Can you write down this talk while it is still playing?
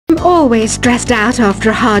I'm always stressed out after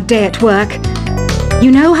a hard day at work.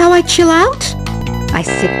 You know how I chill out? I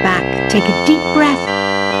sit back, take a deep breath,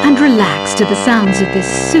 and relax to the sounds of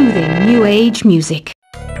this soothing new age music.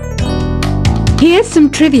 Here's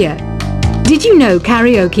some trivia. Did you know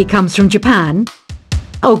karaoke comes from Japan?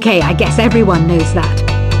 Okay, I guess everyone knows that.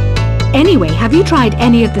 Anyway, have you tried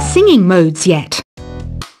any of the singing modes yet?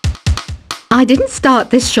 I didn't start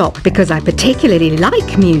this shop because I particularly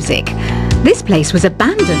like music. This place was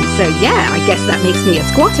abandoned, so yeah, I guess that makes me a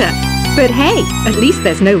squatter. But hey, at least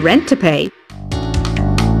there's no rent to pay.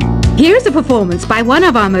 Here's a performance by one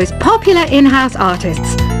of our most popular in-house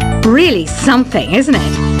artists. Really something, isn't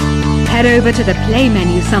it? Head over to the play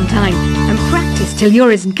menu sometime and practice till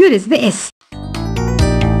you're as good as this.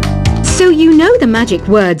 So you know the magic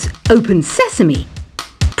words "Open Sesame"?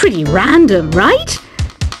 Pretty random, right?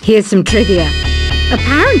 Here's some trivia.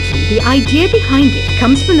 Apparently, the idea behind it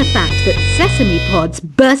comes from the fact that sesame pods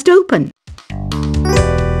burst open.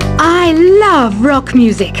 I love rock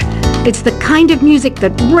music. It's the kind of music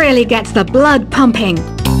that really gets the blood pumping.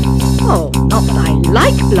 Oh, not that I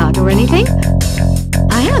like blood or anything.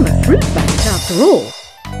 I am a fruit bat after all.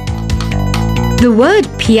 The word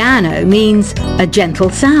piano means a gentle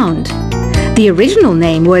sound. The original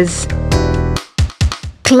name was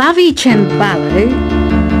clavicembalo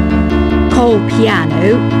col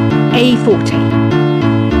piano a forte.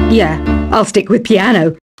 Yeah, I'll stick with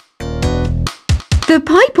piano. The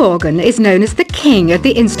pipe organ is known as the king of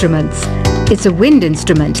the instruments. It's a wind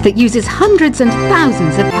instrument that uses hundreds and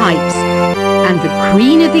thousands of pipes. And the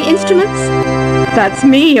queen of the instruments? That's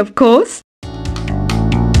me, of course.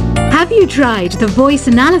 Have you tried the voice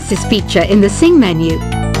analysis feature in the Sing menu?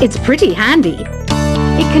 It's pretty handy.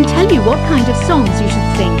 It can tell you what kind of songs you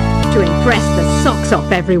should sing to impress the socks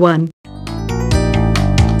off everyone.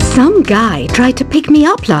 Some guy tried to pick me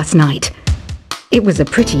up last night. It was a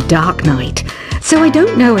pretty dark night, so I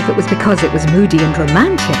don't know if it was because it was moody and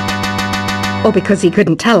romantic, or because he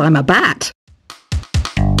couldn't tell I'm a bat.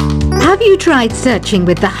 Have you tried searching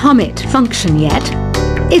with the Hum It function yet?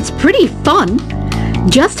 It's pretty fun.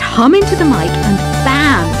 Just hum into the mic and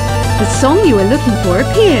bam! The song you are looking for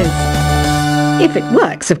appears. If it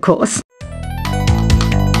works, of course.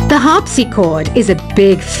 The harpsichord is a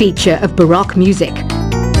big feature of Baroque music.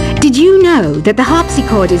 Did you know that the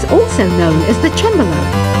harpsichord is also known as the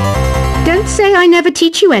cembalo? Don't say I never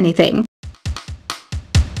teach you anything.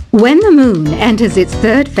 When the moon enters its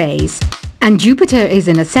third phase and Jupiter is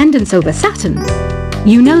in ascendance over Saturn,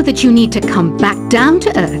 you know that you need to come back down to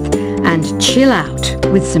Earth and chill out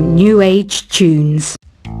with some new age tunes.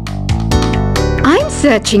 I'm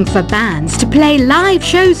searching for bands to play live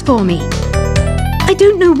shows for me. I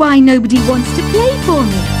don't know why nobody wants to play for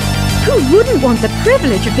me. Who wouldn't want the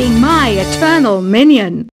privilege of being my eternal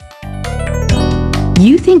minion?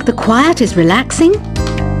 You think the quiet is relaxing?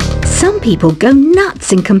 Some people go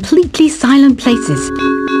nuts in completely silent places.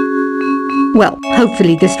 Well,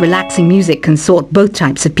 hopefully this relaxing music can sort both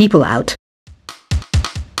types of people out.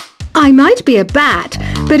 I might be a bat,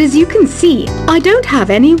 but as you can see, I don't have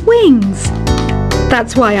any wings.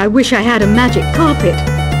 That's why I wish I had a magic carpet.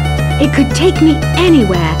 It could take me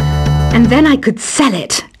anywhere, and then I could sell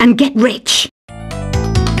it and get rich.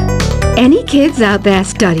 Any kids out there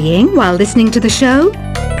studying while listening to the show?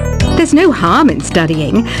 There's no harm in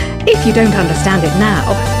studying. If you don't understand it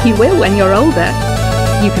now, you will when you're older.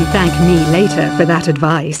 You can thank me later for that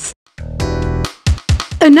advice.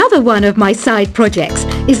 Another one of my side projects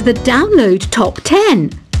is the Download Top 10.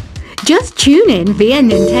 Just tune in via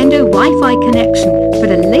Nintendo Wi-Fi connection for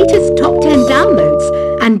the latest Top 10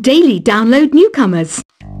 downloads and daily download newcomers.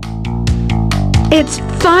 It's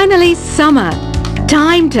finally summer.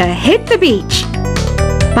 Time to hit the beach.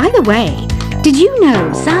 By the way, did you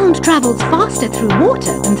know sound travels faster through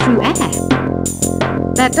water than through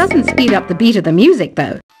air? That doesn't speed up the beat of the music,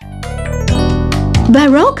 though.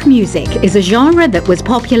 Baroque music is a genre that was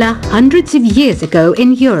popular hundreds of years ago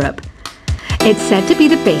in Europe. It's said to be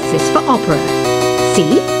the basis for opera.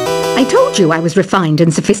 See? I told you I was refined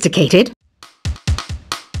and sophisticated.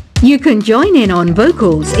 You can join in on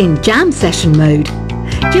vocals in jam session mode.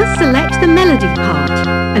 Just select the melody part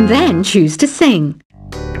and then choose to sing.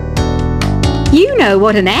 You know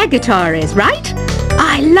what an air guitar is, right?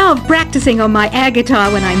 I love practicing on my air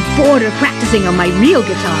guitar when I'm bored of practicing on my real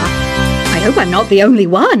guitar. I hope I'm not the only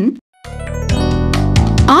one.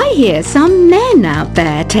 I hear some men out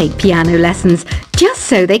there take piano lessons just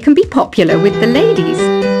so they can be popular with the ladies.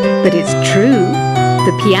 But it's true,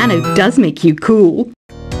 the piano does make you cool.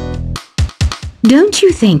 Don't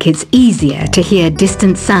you think it's easier to hear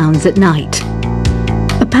distant sounds at night?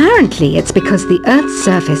 Apparently it's because the Earth's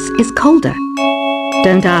surface is colder.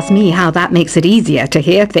 Don't ask me how that makes it easier to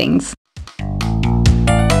hear things.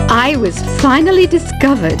 I was finally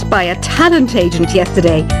discovered by a talent agent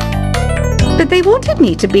yesterday, but they wanted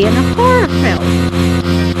me to be in a horror film.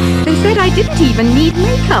 They said I didn't even need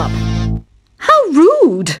makeup. How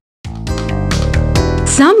rude!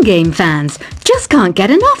 Some game fans just can't get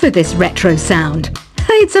enough of this retro sound.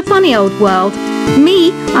 It's a funny old world.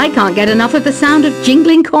 Me, I can't get enough of the sound of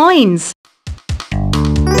jingling coins.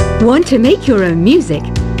 Want to make your own music,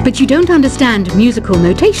 but you don't understand musical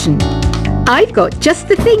notation? I've got just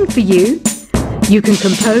the thing for you. You can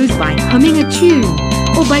compose by humming a tune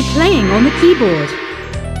or by playing on the keyboard.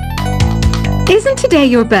 Isn't today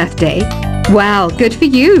your birthday? Well, good for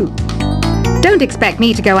you. Don't expect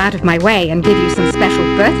me to go out of my way and give you some special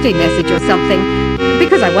birthday message or something,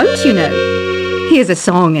 because I won't, you know. Here's a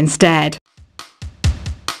song instead.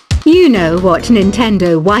 You know what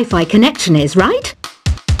Nintendo Wi-Fi connection is, right?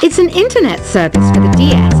 It's an internet service for the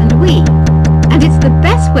DS and Wii, and it's the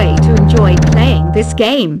best way to enjoy playing this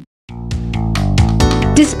game.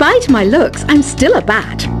 Despite my looks, I'm still a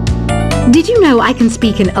bat. Did you know I can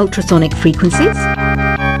speak in ultrasonic frequencies?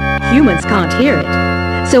 Humans can't hear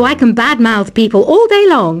it, so I can badmouth people all day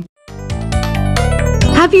long.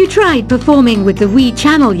 Have you tried performing with the Wii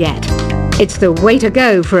channel yet? It's the way to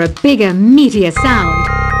go for a bigger, meatier sound.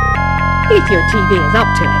 If your TV is up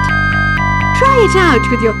to it. Try it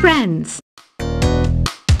out with your friends.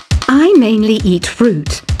 I mainly eat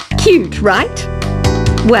fruit. Cute, right?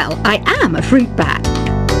 Well, I am a fruit bat.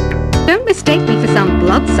 Don't mistake me for some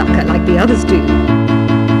bloodsucker like the others do.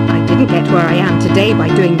 I didn't get where I am today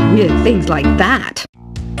by doing weird things like that.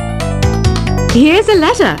 Here's a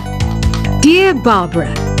letter. Dear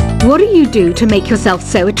Barbara, what do you do to make yourself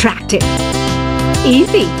so attractive?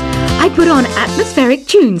 Easy. I put on atmospheric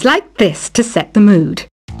tunes like this to set the mood.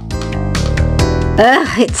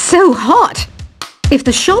 Ugh, it's so hot. If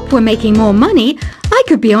the shop were making more money, I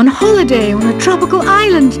could be on holiday on a tropical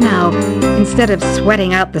island now, instead of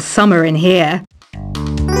sweating out the summer in here.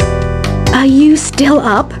 Are you still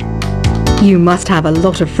up? You must have a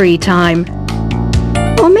lot of free time.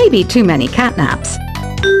 Or maybe too many catnaps.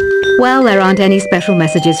 Well, there aren't any special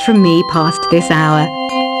messages from me past this hour.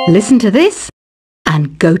 Listen to this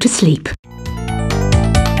and go to sleep.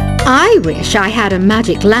 I wish I had a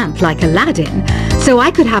magic lamp like Aladdin, so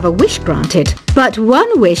I could have a wish granted. But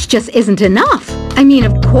one wish just isn't enough. I mean,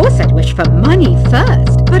 of course I'd wish for money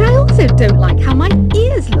first, but I also don't like how my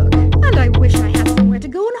ears look. And I wish I had somewhere to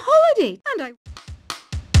go on holiday.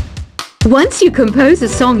 Once you compose a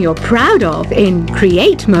song you're proud of in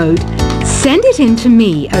Create mode, send it in to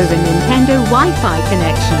me over Nintendo Wi-Fi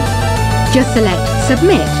connection. Just select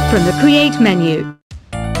Submit from the Create menu.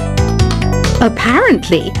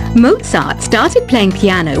 Apparently, Mozart started playing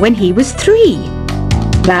piano when he was 3.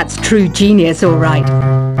 That's true genius, all right.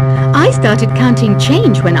 I started counting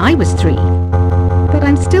change when I was 3, but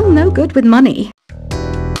I'm still no good with money.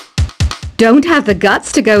 Don't have the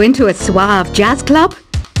guts to go into a suave jazz club?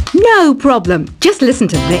 No problem, just listen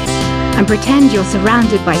to this and pretend you're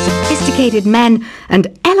surrounded by sophisticated men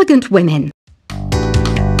and elegant women.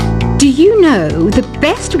 Do you know the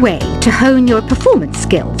best way to hone your performance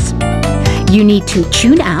skills? You need to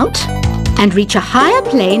tune out and reach a higher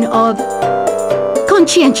plane of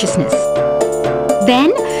conscientiousness.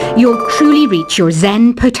 Then you'll truly reach your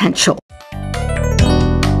Zen potential.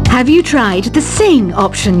 Have you tried the Sing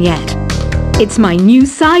option yet? It's my new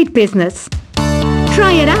side business.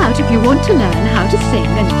 Try it out if you want to learn how to sing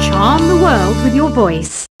and charm the world with your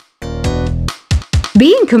voice.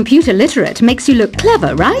 Being computer literate makes you look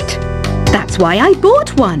clever, right? That's why I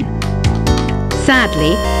bought one.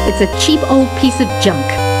 Sadly, it's a cheap old piece of junk.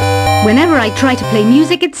 Whenever I try to play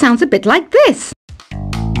music, it sounds a bit like this.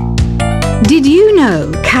 Did you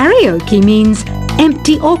know karaoke means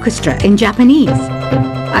empty orchestra in Japanese?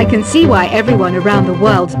 I can see why everyone around the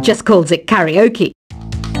world just calls it karaoke.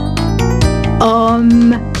 Oh,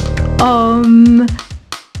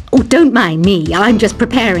 don't mind me. I'm just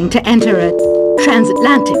preparing to enter a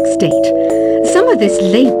transatlantic state. Some of this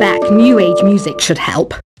laid-back New Age music should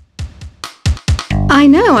help. I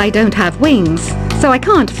know I don't have wings, so I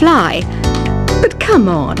can't fly. But come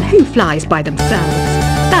on, who flies by themselves?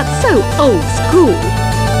 That's so old school.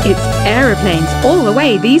 It's aeroplanes all the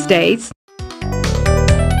way these days.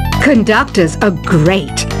 Conductors are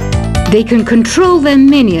great. They can control their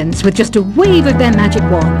minions with just a wave of their magic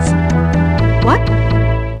wands. What?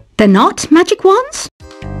 They're not magic wands?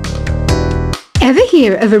 Ever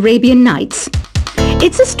hear of Arabian Nights?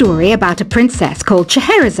 It's a story about a princess called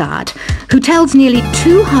Scheherazade who tells nearly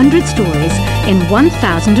 200 stories in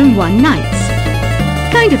 1001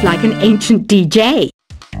 nights. Kind of like an ancient DJ.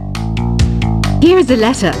 Here's a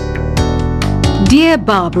letter. Dear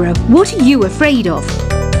Barbara, what are you afraid of?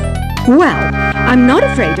 Well, I'm not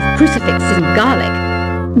afraid of crucifixes and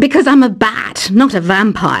garlic, because I'm a bat, not a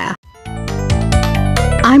vampire.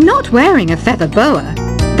 I'm not wearing a feather boa.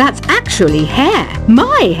 That's actually hair,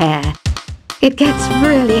 my hair. It gets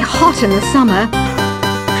really hot in the summer.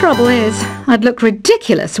 Trouble is, I'd look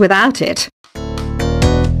ridiculous without it.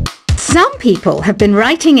 Some people have been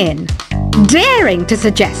writing in, daring to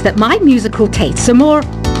suggest that my musical tastes are more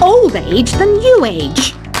old age than new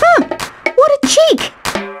age. What a cheek!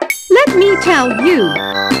 Let me tell you,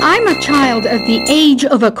 I'm a child of the age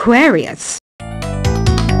of Aquarius.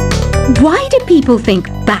 Why do people think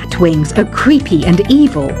bat wings are creepy and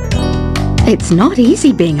evil? It's not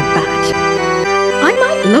easy being a bat. I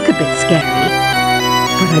might look a bit scary,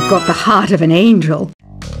 but I've got the heart of an angel.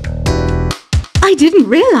 I didn't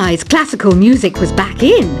realize classical music was back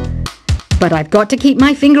in, but I've got to keep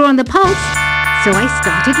my finger on the pulse, so I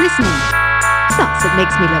started listening. Plus, it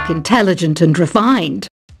makes me look intelligent and refined.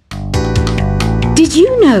 Did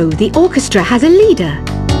you know the orchestra has a leader?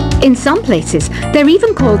 In some places, they're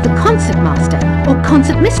even called the concertmaster or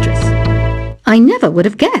concertmistress. I never would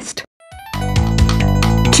have guessed.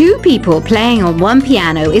 Two people playing on one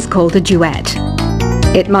piano is called a duet.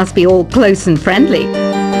 It must be all close and friendly.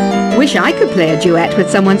 Wish I could play a duet with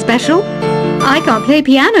someone special. I can't play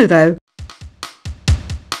piano though.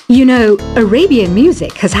 You know, Arabian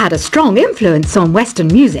music has had a strong influence on Western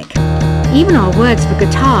music. Even our words for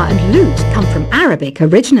guitar and lute come from Arabic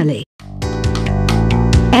originally.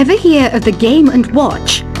 Ever hear of the Game &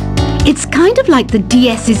 Watch? It's kind of like the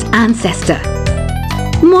DS's ancestor.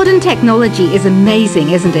 Modern technology is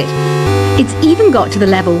amazing, isn't it? It's even got to the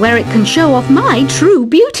level where it can show off my true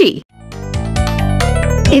beauty.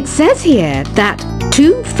 It says here that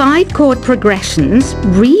 2 5-chord progressions,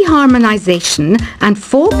 reharmonization and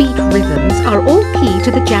 4-beat rhythms are all key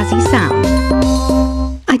to the jazzy sound.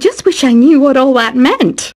 I just wish I knew what all that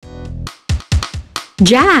meant.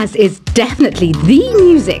 Jazz is definitely the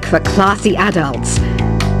music for classy adults.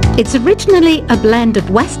 It's originally a blend of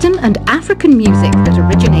Western and African music that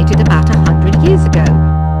originated about 100 years ago.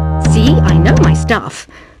 See, I know my stuff.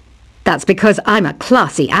 That's because I'm a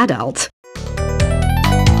classy adult.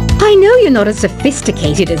 I know you're not as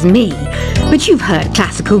sophisticated as me, but you've heard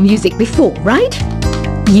classical music before, right?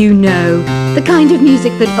 You know, the kind of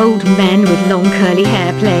music that old men with long curly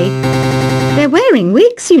hair play. They're wearing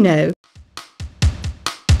wigs, you know.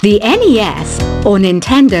 The NES, or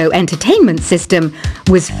Nintendo Entertainment System,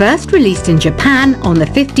 was first released in Japan on the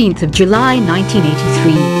 15th of July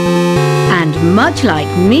 1983. And much like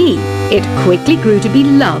me, it quickly grew to be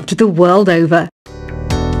loved the world over.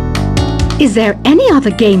 Is there any other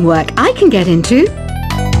game work I can get into?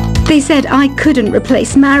 They said I couldn't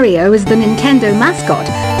replace Mario as the Nintendo mascot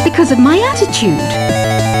because of my attitude.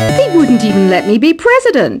 They wouldn't even let me be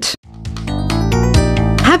president.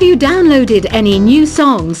 Have you downloaded any new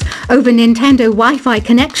songs over Nintendo Wi-Fi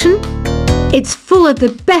connection? It's full of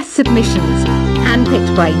the best submissions,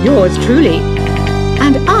 handpicked by yours truly.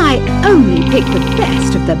 And I only pick the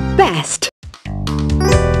best of the best.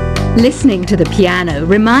 Listening to the piano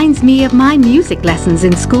reminds me of my music lessons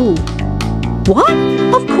in school. What?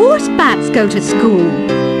 Of course bats go to school.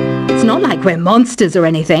 It's not like we're monsters or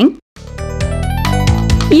anything.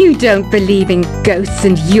 You don't believe in ghosts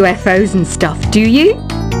and UFOs and stuff, do you?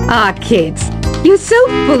 Ah, kids, you're so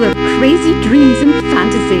full of crazy dreams and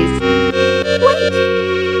fantasies.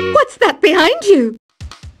 Wait, what's that behind you?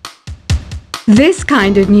 This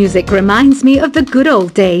kind of music reminds me of the good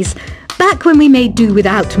old days, back when we made do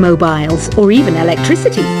without mobiles or even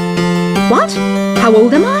electricity. What? How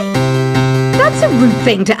old am I? That's a rude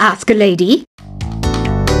thing to ask a lady.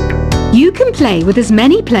 You can play with as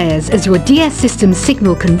many players as your DS system's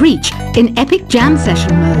signal can reach in Epic Jam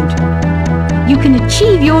Session mode. You can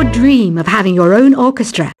achieve your dream of having your own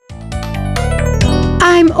orchestra.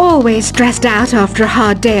 I'm always stressed out after a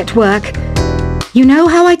hard day at work. You know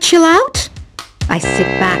how I chill out? I sit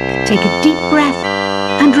back, take a deep breath,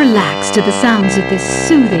 and relax to the sounds of this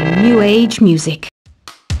soothing new age music.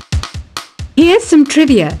 Here's some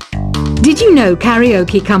trivia. Did you know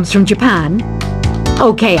karaoke comes from Japan?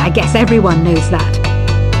 Okay, I guess everyone knows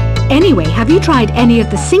that. Anyway, have you tried any of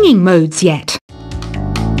the singing modes yet?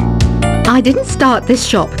 I didn't start this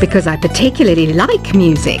shop because I particularly like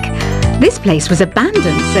music. This place was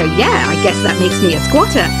abandoned, so yeah, I guess that makes me a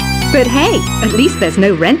squatter. But hey, at least there's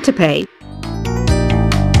no rent to pay.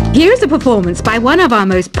 Here's a performance by one of our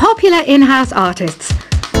most popular in-house artists.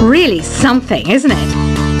 Really something, isn't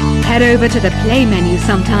it? Head over to the play menu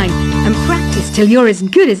sometime and practice till you're as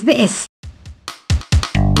good as this.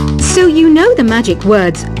 So you know the magic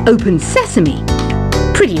words "open sesame"?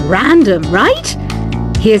 Pretty random, right?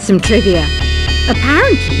 Here's some trivia.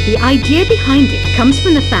 Apparently, the idea behind it comes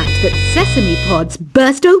from the fact that sesame pods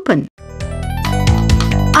burst open.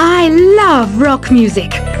 I love rock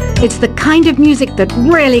music. It's the kind of music that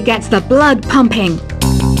really gets the blood pumping.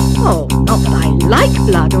 Oh, not that I like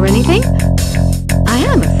blood or anything. I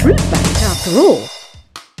am a fruit bat after all.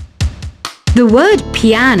 The word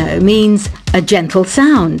piano means a gentle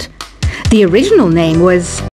sound. The original name was